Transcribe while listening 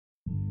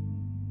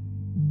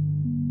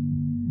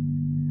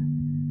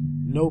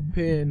No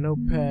pen, no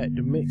pad,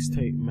 the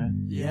mixtape,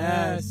 man.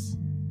 Yes.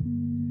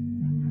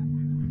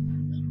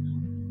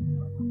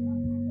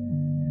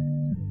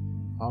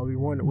 All we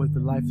wanted was the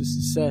life of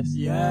success.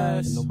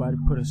 Yes. And nobody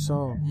put us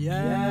on.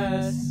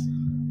 Yes.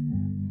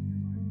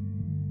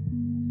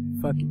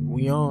 Fuck it,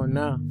 we on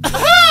now.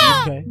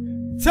 Okay.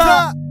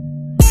 Top.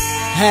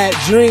 Had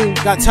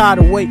dreams, got tired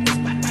of waiting.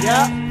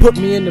 Yeah. Put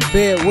me in the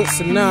bed with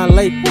some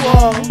non-late.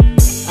 Whoa.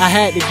 I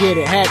had to get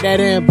it, had that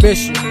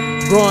ambition.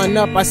 Growing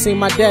up, I seen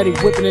my daddy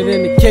whipping it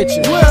in the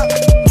kitchen. Well.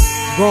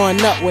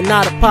 Growing up with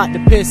not a pot to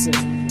piss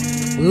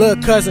in.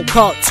 Little cousin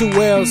caught 2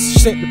 L's,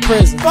 sent to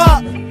prison.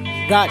 Fuck.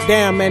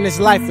 Goddamn, man, this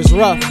life is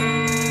rough.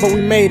 But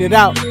we made it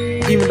out,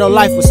 even though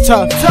life was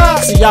tough.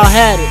 Tough. See, y'all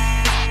had it.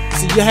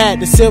 See, you had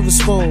the silver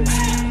spoons.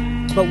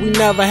 But we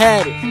never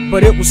had it.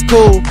 But it was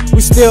cool.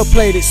 We still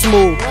played it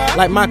smooth,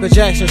 like Michael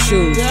Jackson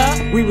shoes.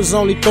 Yeah. We was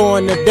only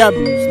throwing the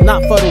W's,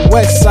 not for the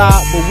west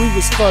side, but we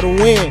was for the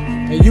win,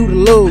 and you to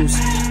lose.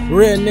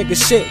 Real nigga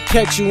shit,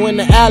 catch you in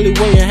the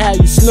alleyway and have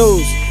you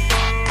snooze.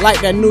 Like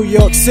that New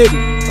York City,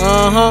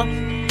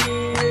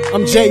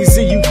 I'm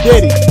Jay-Z, you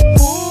did it.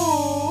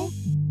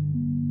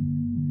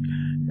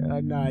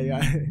 Nah,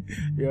 y'all,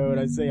 you know what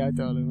I say? I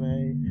told him,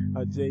 man,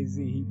 I'm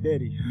Jay-Z, he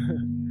did it.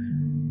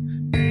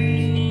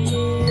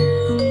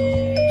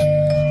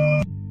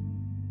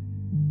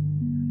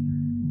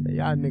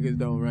 Y'all niggas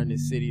don't run the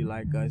city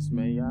like us,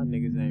 man. Y'all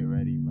niggas ain't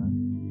ready, man.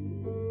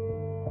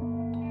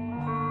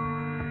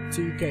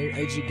 TK,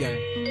 AG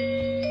gang.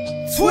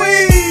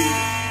 Tweez.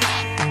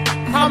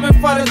 Coming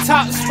for the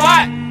top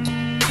spot.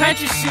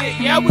 Country shit,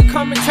 yeah, we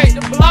come and take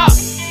the block.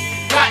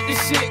 Got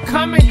this shit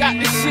coming, got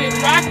this shit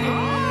rocking.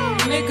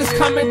 Niggas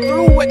coming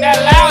through with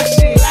that loud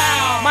shit.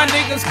 My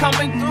niggas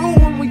coming through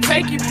when we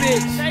take it,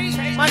 bitch.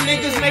 My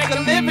niggas make a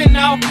living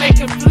off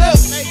making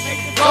flips.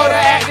 Go to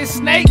acting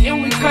snake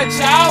and we cut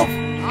you off.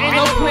 Ain't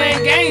no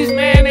playing games,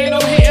 man, ain't no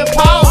hitting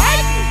pause.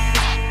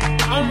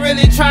 I'm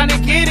really trying to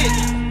get it.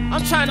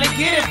 I'm trying to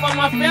get it for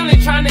my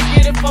family, trying to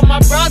get it for my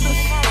brothers.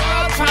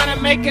 Trying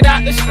to make it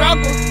out the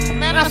struggle.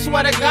 Man, I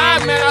swear to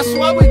God, man, I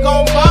swear we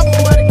gon' bubble.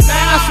 Man,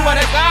 I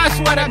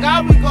swear to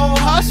God, we gon'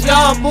 hustle.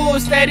 Young bull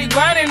steady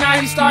grinding, now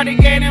he started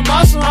gaining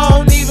muscle. I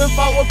don't even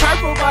fuck with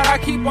purple, but I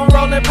keep on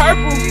rolling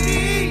purple.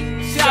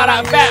 Shout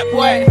out Fat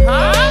Boy,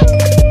 huh?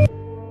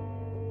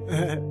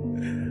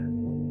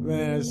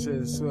 Man, I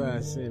should swear I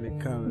seen it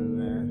coming,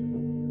 man.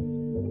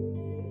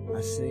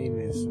 I seen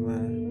this,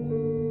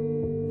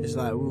 man. It's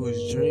like we was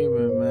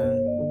dreaming, man.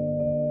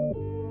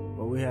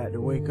 But we had to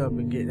wake up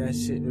and get that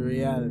shit to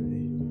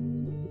reality.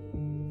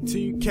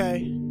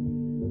 TK,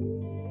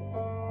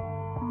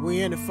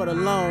 we in it for the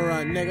long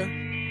run, nigga.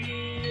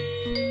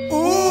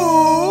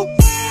 Ooh.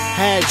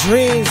 Had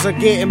dreams of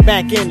getting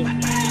back in it.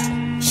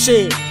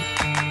 Shit,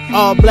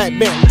 all black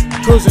Bentley,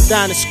 cruising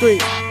down the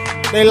street.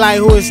 They like,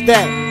 who is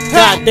that?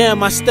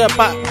 Goddamn, I step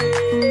out,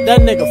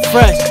 that nigga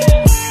fresh.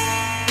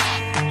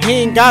 He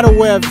ain't gotta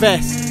wear a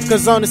vest,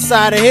 cause on the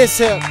side of his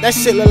hip, that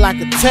shit look like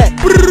a tech.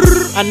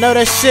 I know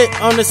that shit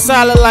on the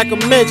side look like a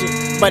midget,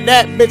 but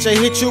that bitch will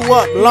hit you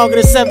up longer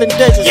than 7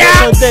 digits.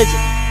 Yeah. No digit.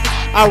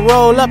 I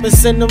roll up and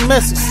send them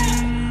misses.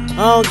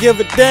 I don't give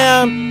a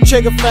damn,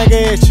 trigger finger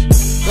at you.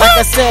 Like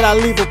I said, I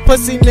leave a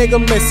pussy nigga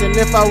missing.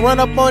 If I run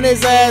up on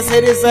his ass,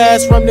 hit his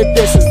ass from the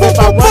distance. If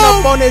I run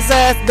up on his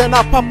ass, then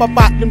I pop up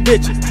out them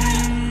bitches.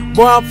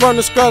 Boy, I'm from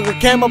the struggle,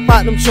 came up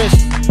out them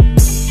trenches.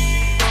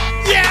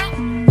 Yeah.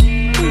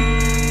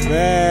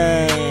 Man.